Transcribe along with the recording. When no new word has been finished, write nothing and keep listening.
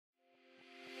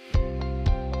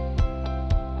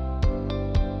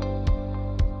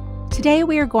Today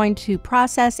we are going to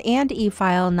process and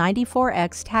e-file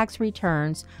 94X tax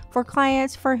returns for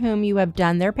clients for whom you have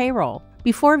done their payroll.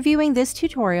 Before viewing this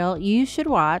tutorial, you should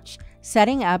watch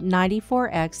Setting Up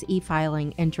 94X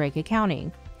E-Filing in Drake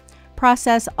Accounting.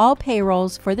 Process all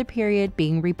payrolls for the period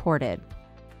being reported.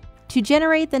 To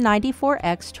generate the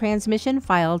 94X transmission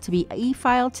file to be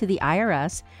e-filed to the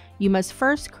IRS, you must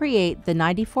first create the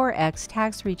 94X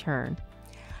tax return.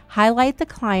 Highlight the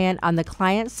client on the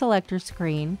Client Selector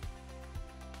screen,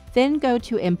 then go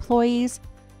to Employees,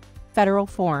 Federal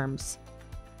Forms.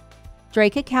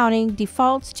 Drake Accounting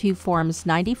defaults to Forms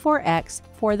 94X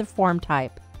for the form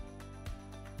type.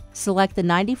 Select the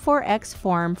 94X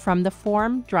form from the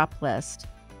form drop list.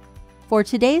 For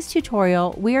today's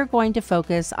tutorial, we are going to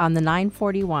focus on the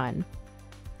 941.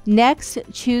 Next,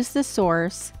 choose the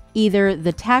source, either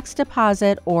the tax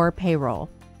deposit or payroll.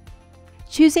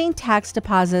 Choosing tax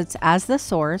deposits as the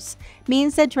source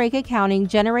means that Drake Accounting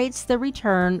generates the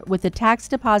return with the tax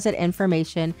deposit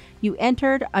information you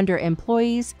entered under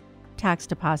Employees Tax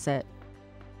Deposit.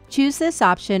 Choose this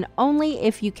option only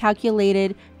if you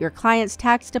calculated your client's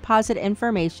tax deposit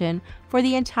information for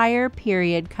the entire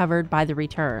period covered by the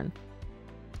return.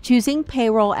 Choosing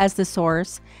payroll as the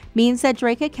source means that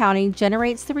Drake Accounting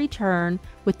generates the return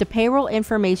with the payroll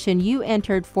information you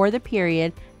entered for the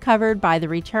period covered by the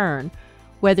return,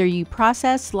 whether you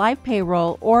process live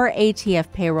payroll or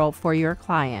ATF payroll for your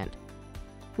client.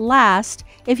 Last,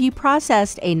 if you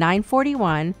processed a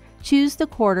 941, choose the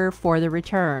quarter for the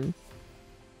return.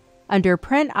 Under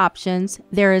Print Options,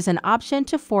 there is an option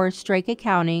to force Drake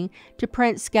Accounting to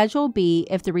print Schedule B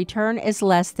if the return is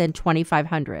less than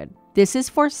 $2,500. This is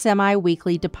for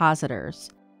semi-weekly depositors.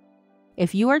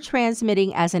 If you are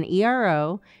transmitting as an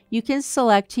ERO, you can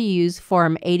select to use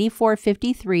Form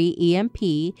 8453 EMP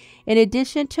in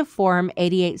addition to Form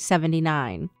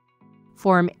 8879.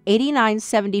 Form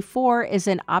 8974 is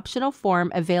an optional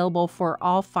form available for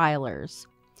all filers.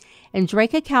 In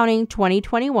Drake Accounting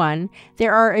 2021,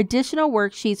 there are additional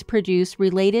worksheets produced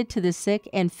related to the sick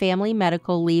and family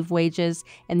medical leave wages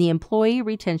and the employee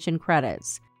retention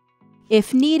credits.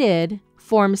 If needed,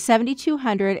 Form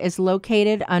 7200 is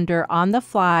located under On the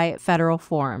Fly Federal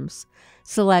Forms.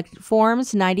 Select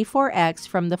Forms 94X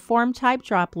from the Form Type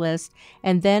drop list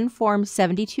and then Form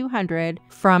 7200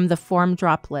 from the Form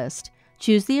drop list.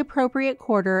 Choose the appropriate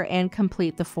quarter and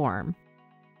complete the form.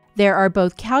 There are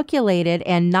both calculated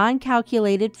and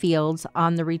non-calculated fields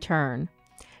on the return.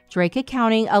 Drake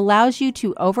Accounting allows you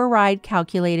to override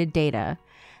calculated data.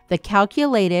 The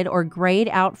calculated or grayed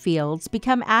out fields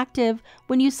become active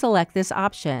when you select this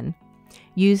option.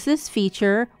 Use this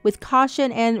feature with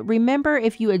caution and remember,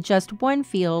 if you adjust one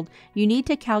field, you need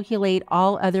to calculate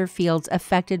all other fields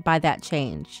affected by that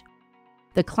change.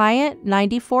 The Client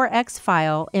 94X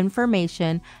file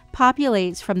information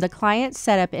populates from the client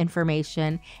setup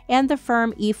information, and the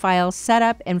Firm e-file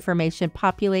setup information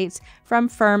populates from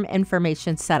Firm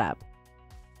information setup.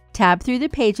 Tab through the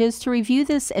pages to review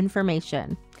this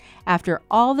information. After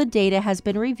all the data has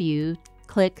been reviewed,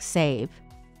 click Save.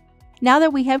 Now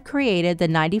that we have created the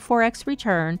 94X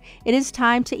return, it is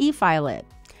time to e-file it.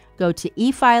 Go to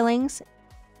E-Filings,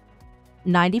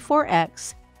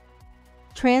 94X,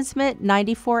 Transmit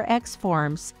 94X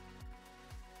Forms,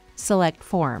 select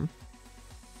Form.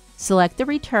 Select the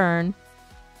return,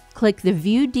 click the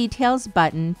View Details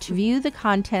button to view the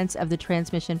contents of the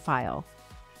transmission file.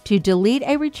 To delete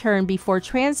a return before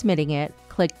transmitting it,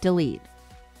 click Delete.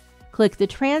 Click the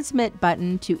Transmit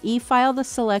button to e-file the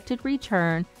selected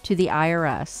return to the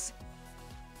IRS.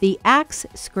 The Axe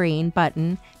screen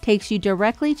button takes you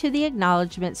directly to the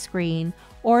acknowledgement screen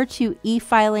or to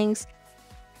E-Filings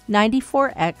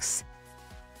 94X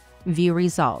View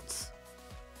Results.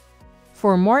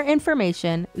 For more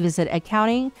information, visit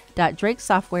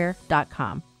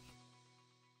accounting.drakesoftware.com.